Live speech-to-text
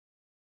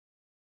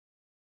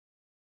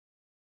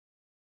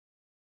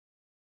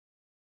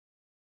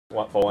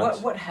for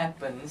once? What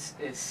happens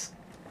is,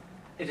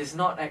 it is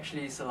not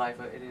actually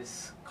saliva, it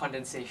is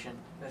condensation.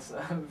 That's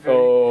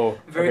a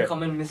very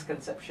common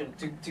misconception.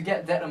 To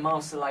get that amount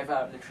of saliva,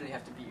 I literally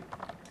have to be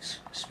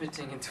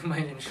spitting into my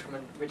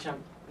instrument, which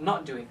I'm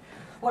not doing.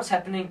 What's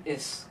happening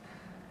is,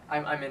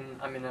 I'm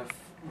in a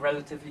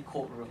relatively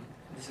cold room.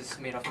 This is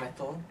made of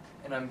metal,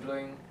 and I'm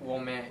blowing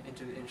warm air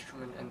into the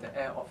instrument, and the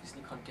air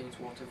obviously contains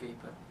water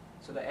vapor.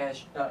 So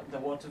the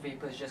water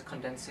vapor is just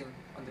condensing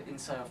on the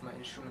inside of my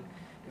instrument.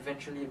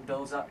 Eventually it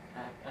builds up,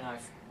 and I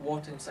have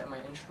water inside my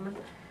instrument.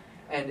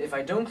 And if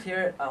I don't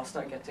clear it, I'll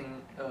start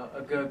getting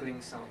a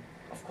gurgling sound.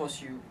 Of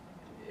course,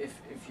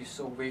 if you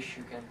so wish,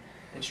 you can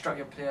instruct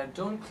your player,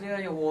 don't clear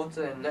your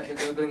water and let the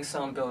gurgling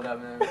sound build up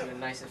and a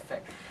nice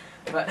effect.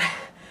 But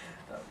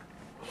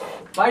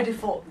by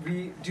default,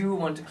 we do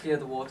want to clear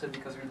the water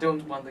because we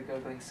don't want the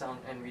gurgling sound,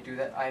 and we do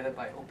that either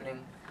by opening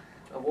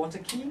a water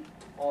key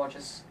or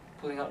just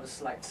pulling out the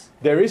slides.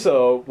 There is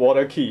a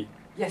water key.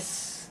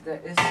 Yes,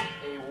 there is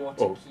a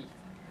water key.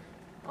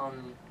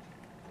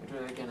 Do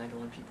it again, I don't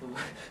want people.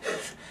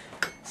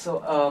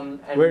 So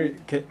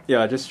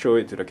and just show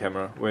it to the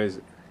camera. Where is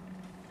it?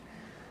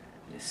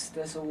 Yes,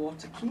 there's a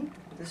water key.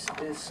 This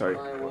is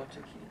my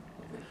water key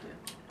over here.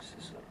 This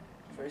is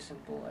very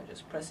simple. I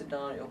just press it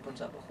down, it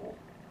opens up a hole.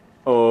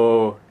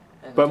 Oh,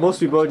 but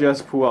most people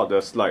just pull out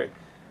the slide.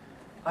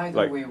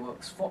 Either way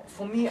works.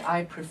 For me,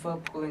 I prefer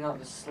pulling out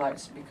the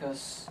slides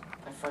because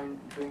I find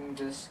doing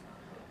this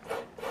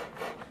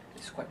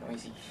is quite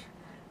noisy.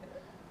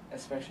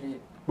 Especially...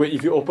 Wait,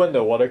 if you open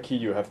the water key,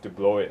 you have to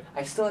blow it.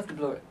 I still have to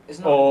blow it. It's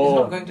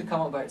not going to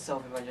come out by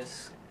itself if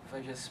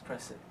I just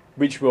press it.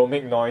 Which will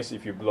make noise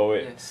if you blow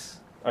it. Yes.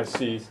 I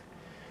see.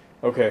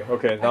 Okay,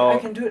 now... I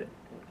can do it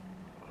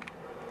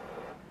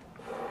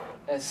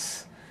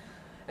as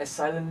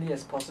silently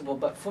as possible,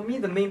 but for me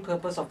the main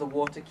purpose of the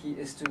water key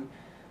is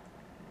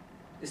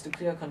to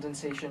clear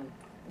condensation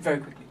very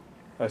quickly.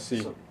 I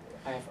see. So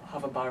I have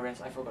half a bar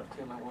rest, I forgot to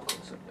clear my water,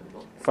 so there we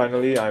go.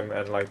 Finally I'm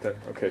enlightened,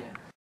 okay. Yeah.